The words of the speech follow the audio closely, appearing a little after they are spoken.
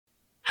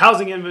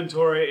Housing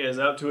inventory is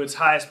up to its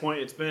highest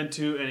point it's been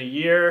to in a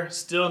year.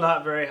 Still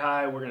not very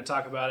high. We're going to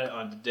talk about it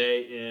on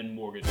Today in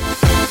Mortgage.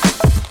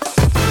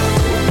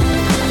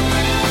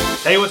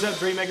 Hey, what's up,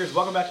 Dreammakers?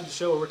 Welcome back to the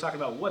show where we're talking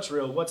about what's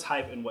real, what's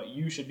hype, and what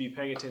you should be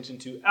paying attention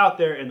to out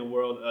there in the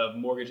world of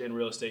mortgage and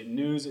real estate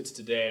news. It's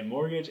Today in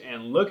Mortgage,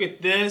 and look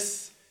at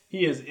this.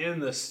 He is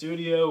in the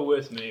studio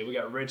with me. We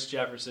got Rich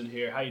Jefferson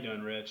here. How you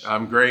doing, Rich?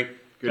 I'm great.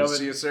 Good to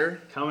see you, sir.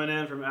 Coming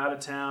in from out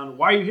of town.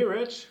 Why are you here,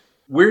 Rich?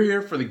 We're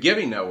here for the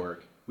Giving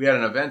Network. We had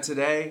an event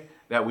today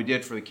that we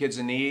did for the Kids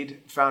in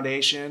Need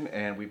Foundation,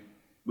 and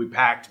we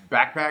packed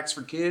backpacks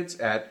for kids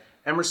at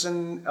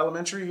Emerson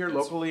Elementary here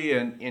locally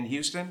in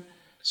Houston.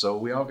 So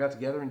we all got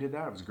together and did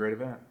that. It was a great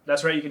event.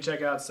 That's right. You can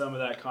check out some of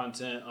that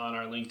content on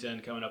our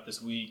LinkedIn coming up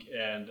this week,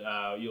 and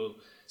you'll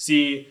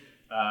see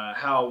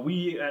how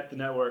we at the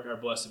network are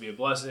blessed to be a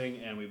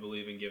blessing, and we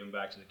believe in giving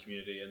back to the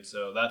community. And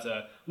so that's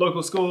a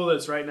local school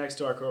that's right next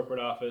to our corporate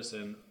office,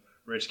 and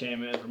Rich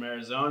came in from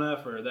Arizona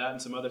for that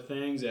and some other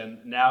things,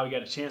 and now we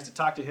got a chance to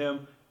talk to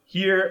him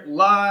here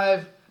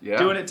live,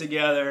 doing it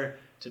together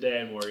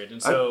today in Mortgage.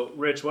 And so,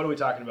 Rich, what are we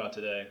talking about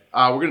today?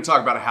 We're going to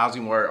talk about a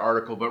Housing Wire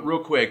article, but real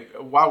quick,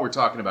 while we're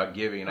talking about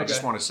giving, I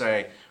just want to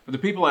say, for the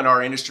people in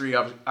our industry,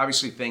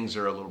 obviously things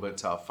are a little bit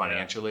tough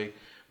financially,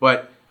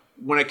 but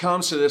when it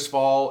comes to this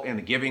fall and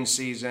the giving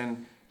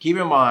season, keep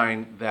in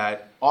mind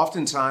that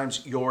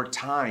oftentimes your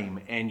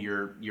time and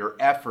your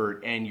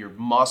effort and your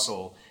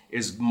muscle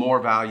is more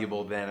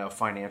valuable than a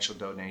financial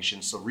donation.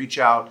 So reach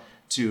out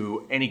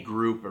to any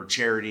group or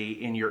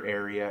charity in your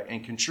area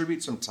and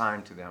contribute some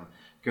time to them,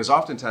 because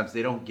oftentimes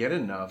they don't get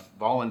enough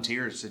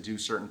volunteers to do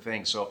certain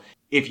things. So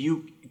if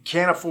you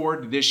can't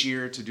afford this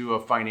year to do a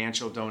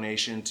financial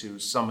donation to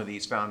some of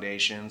these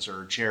foundations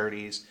or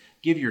charities,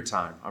 give your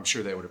time. I'm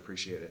sure they would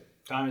appreciate it.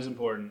 Time is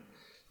important.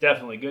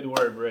 Definitely. Good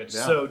word, Rich.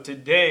 Yeah. So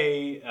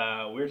today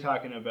we're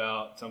talking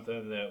about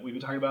something that we've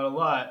been talking about a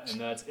lot, and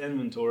that's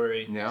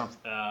inventory. Yeah.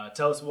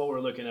 Tell us what we're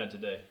looking at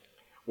today.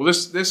 Well,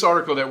 this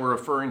article that we're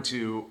referring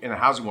to in the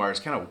Housing Wire is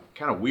kind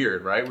of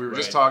weird, right? We were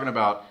just talking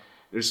about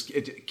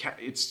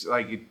it's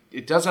like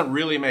it doesn't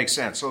really make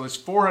sense. So there's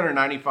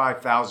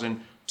 495,000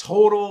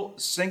 total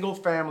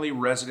single-family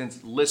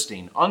residence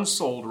listing,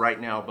 unsold right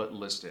now, but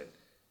listed.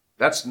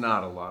 That's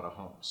not a lot of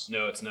homes.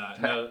 No, it's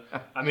not. No,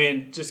 I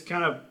mean, just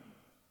kind of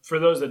for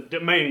those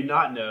that maybe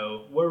not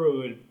know, where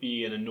would it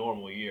be in a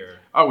normal year?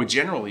 Oh, it would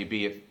generally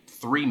be at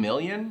 3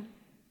 million.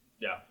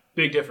 Yeah,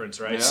 big difference,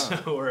 right? Yeah.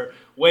 So we're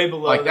way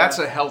below. Like that's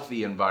a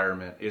healthy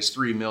environment is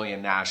 3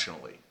 million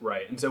nationally.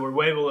 Right, and so we're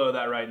way below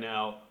that right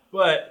now.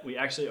 But we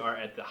actually are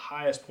at the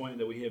highest point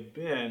that we have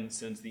been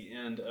since the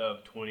end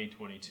of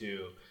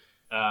 2022.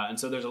 And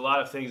so there's a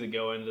lot of things that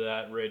go into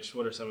that. Rich,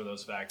 what are some of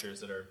those factors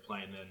that are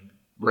playing in?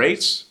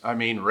 Rates. I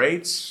mean,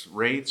 rates. I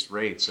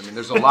mean,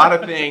 there's a lot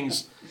of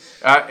things.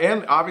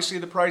 And obviously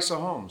the price of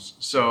homes.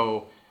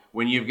 So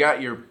when you've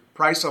got your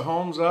price of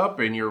homes up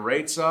and your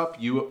rates up,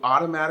 you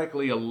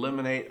automatically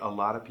eliminate a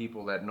lot of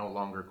people that no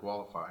longer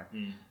qualify.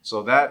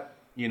 So that,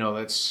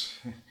 it's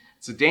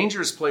a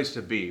dangerous place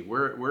to be.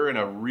 We're in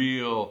a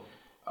real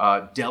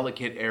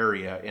delicate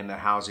area in the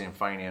housing and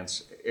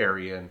finance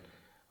area, and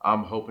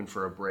I'm hoping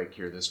for a break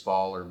here this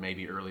fall or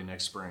maybe early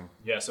next spring.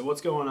 Yeah, so what's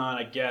going on,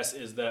 I guess,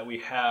 is that we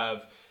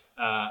have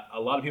a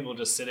lot of people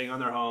just sitting on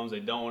their homes. They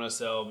don't want to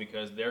sell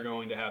because they're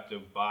going to have to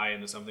buy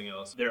into something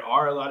else. There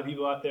are a lot of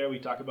people out there. We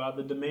talk about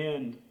the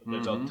demand.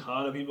 There's a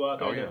ton of people out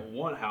there that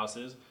want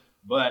houses,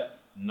 but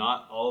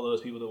not all of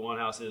those people that want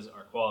houses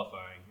are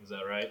qualifying. Is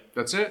that right?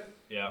 That's it.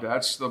 Yeah.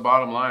 That's the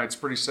bottom line. It's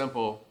pretty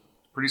simple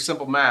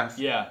math.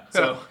 Yeah.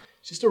 So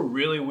it's just a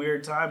really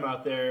weird time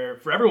out there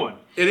for everyone.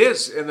 It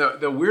is. And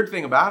the weird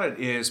thing about it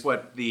is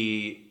what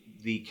the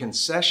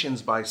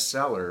concessions by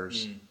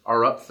sellers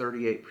are up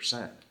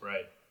 38%.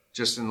 Right.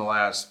 Just in the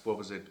last,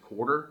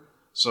 quarter?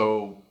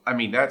 So, I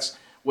mean, that's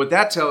what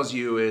that tells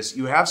you is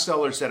you have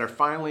sellers that are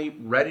finally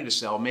ready to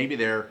sell. Maybe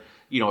they're,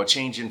 a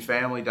change in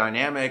family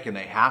dynamic and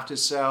they have to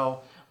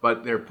sell,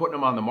 but they're putting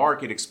them on the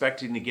market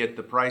expecting to get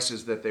the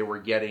prices that they were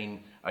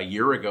getting a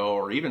year ago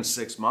or even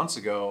 6 months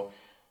ago.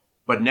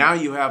 But now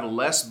you have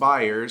less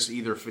buyers,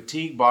 either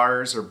fatigue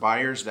buyers or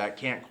buyers that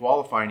can't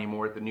qualify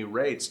anymore at the new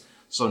rates.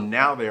 So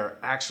now they're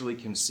actually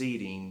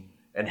conceding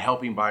and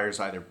helping buyers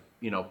either,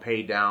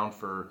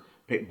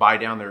 buy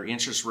down their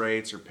interest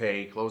rates or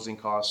pay closing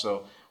costs.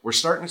 So we're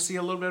starting to see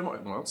a little bit more.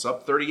 Well, it's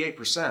up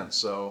 38%.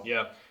 So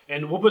yeah,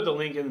 and we'll put the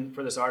link in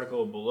for this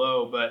article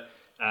below. But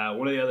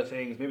one of the other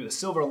things, maybe the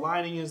silver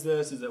lining is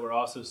that we're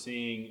also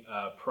seeing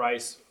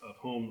price of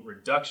home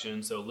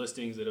reduction. So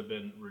listings that have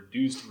been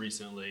reduced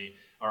recently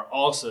are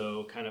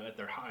also kind of at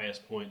their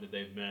highest point that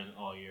they've been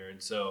all year. And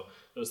so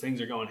those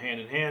things are going hand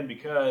in hand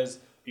because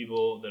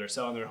people that are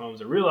selling their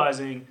homes are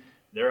realizing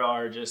there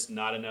are just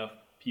not enough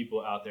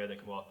people out there that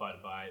can qualify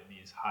to buy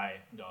these high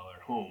dollar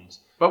homes.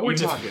 But we're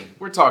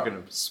talking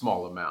a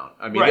small amount.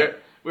 I mean,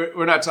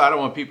 we're not. I don't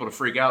want people to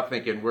freak out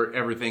thinking we're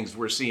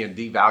seeing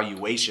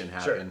devaluation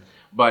happen. Sure.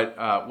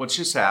 But what's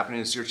just happening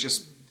is there's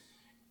just,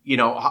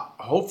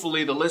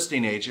 hopefully the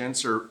listing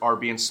agents are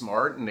being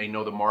smart and they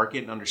know the market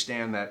and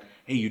understand that,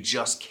 hey, you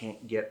just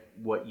can't get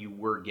what you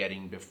were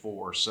getting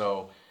before.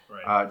 So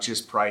Right.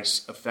 just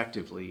price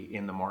effectively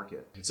in the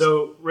market.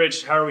 So,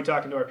 Rich, how are we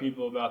talking to our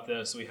people about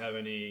this? Do we have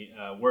any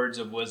words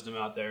of wisdom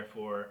out there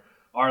for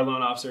our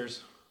loan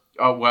officers?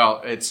 Oh,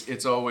 well,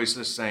 it's always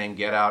the same.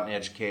 Get out and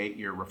educate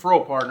your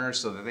referral partners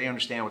so that they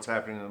understand what's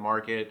happening in the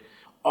market.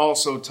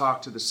 Also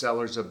talk to the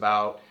sellers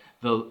about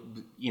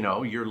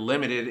you're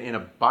limited in a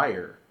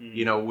buyer,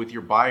 with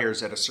your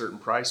buyers at a certain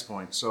price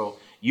point. So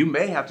you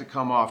may have to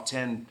come off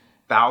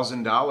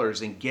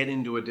 $10,000 and get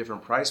into a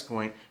different price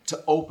point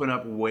to open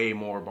up way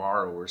more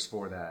borrowers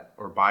for that,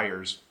 or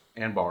buyers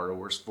and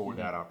borrowers for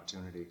that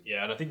opportunity.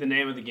 Yeah, and I think the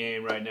name of the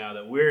game right now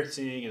that we're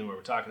seeing and what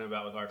we're talking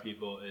about with our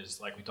people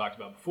is, like we talked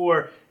about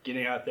before,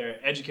 getting out there,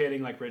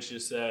 educating, like Rich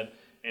just said,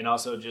 and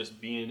also just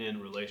being in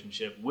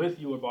relationship with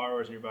your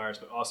borrowers and your buyers,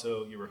 but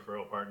also your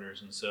referral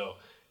partners. And so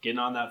getting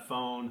on that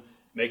phone,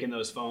 making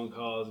those phone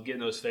calls,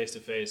 getting those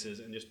face-to-faces,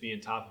 and just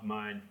being top of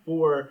mind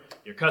for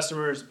your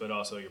customers, but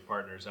also your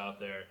partners out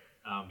there.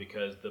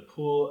 Because the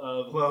pool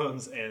of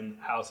loans and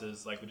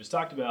houses, like we just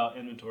talked about,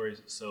 inventory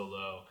is so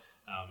low.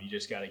 You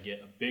just got to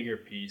get a bigger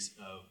piece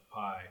of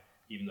pie,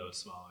 even though it's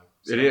smaller.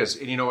 So, it is.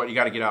 And you know what? You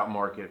got to get out and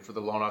market. For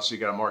the loan officer,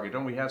 you got to market.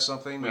 Don't we have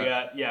something?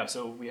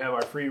 So we have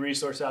our free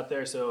resource out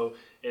there. So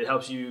it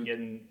helps you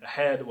getting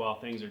ahead while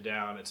things are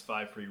down. It's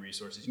 5 free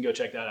resources. You can go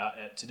check that out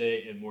at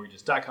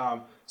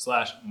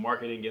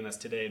todayinmortgages.com/marketing. Again, that's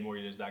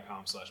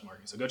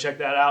todayinmortgages.com/marketing. So go check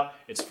that out.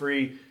 It's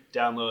free.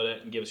 Download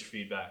it and give us your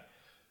feedback.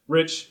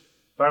 Rich,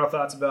 final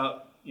thoughts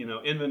about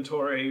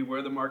inventory,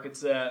 where the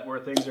market's at, where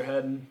things are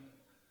heading?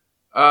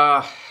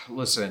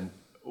 Listen,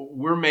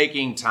 we're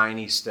making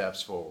tiny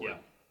steps forward. Yeah.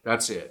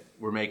 That's it.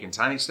 We're making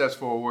tiny steps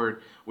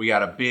forward. We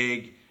got a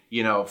big,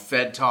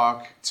 Fed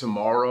talk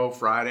tomorrow,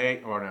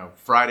 Friday,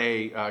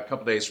 a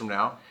couple days from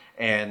now.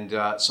 And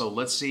so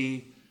let's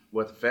see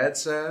what the Fed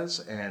says,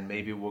 and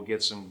maybe we'll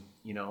get some,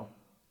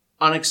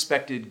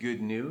 unexpected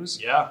good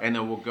news. Yeah. And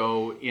then we'll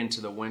go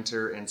into the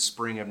winter and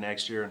spring of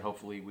next year, and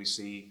hopefully we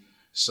see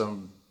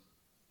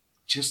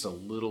just a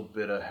little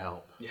bit of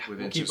help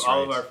with interest rates. Keep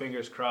all of our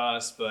fingers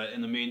crossed, but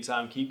in the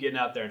meantime, keep getting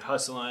out there and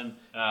hustling.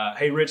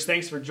 Hey, Rich,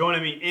 thanks for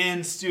joining me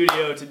in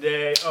studio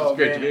today. It's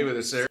great to be with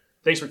us, sir.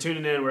 Thanks for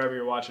tuning in wherever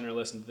you're watching or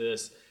listening to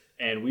this,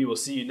 and we will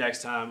see you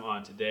next time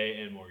on Today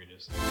in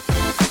Mortgages.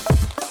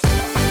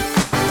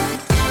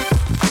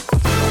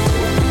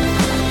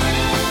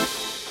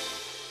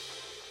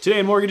 Today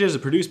in Mortgages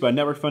is produced by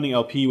Network Funding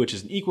LP, which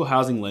is an equal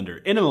housing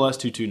lender, NMLS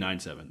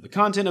 2297. The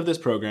content of this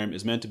program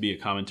is meant to be a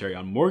commentary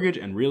on mortgage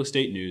and real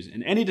estate news,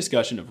 and any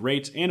discussion of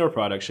rates and or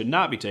products should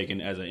not be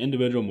taken as an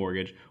individual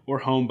mortgage or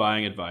home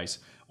buying advice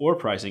or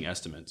pricing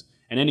estimates.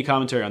 And any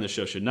commentary on this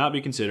show should not be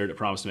considered a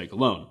promise to make a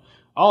loan.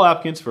 All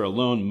applicants for a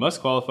loan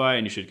must qualify,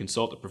 and you should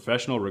consult a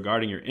professional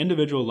regarding your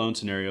individual loan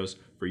scenarios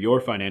for your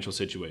financial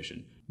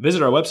situation.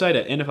 Visit our website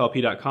at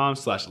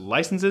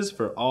nflp.com/licenses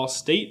for all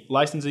state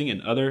licensing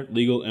and other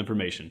legal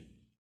information.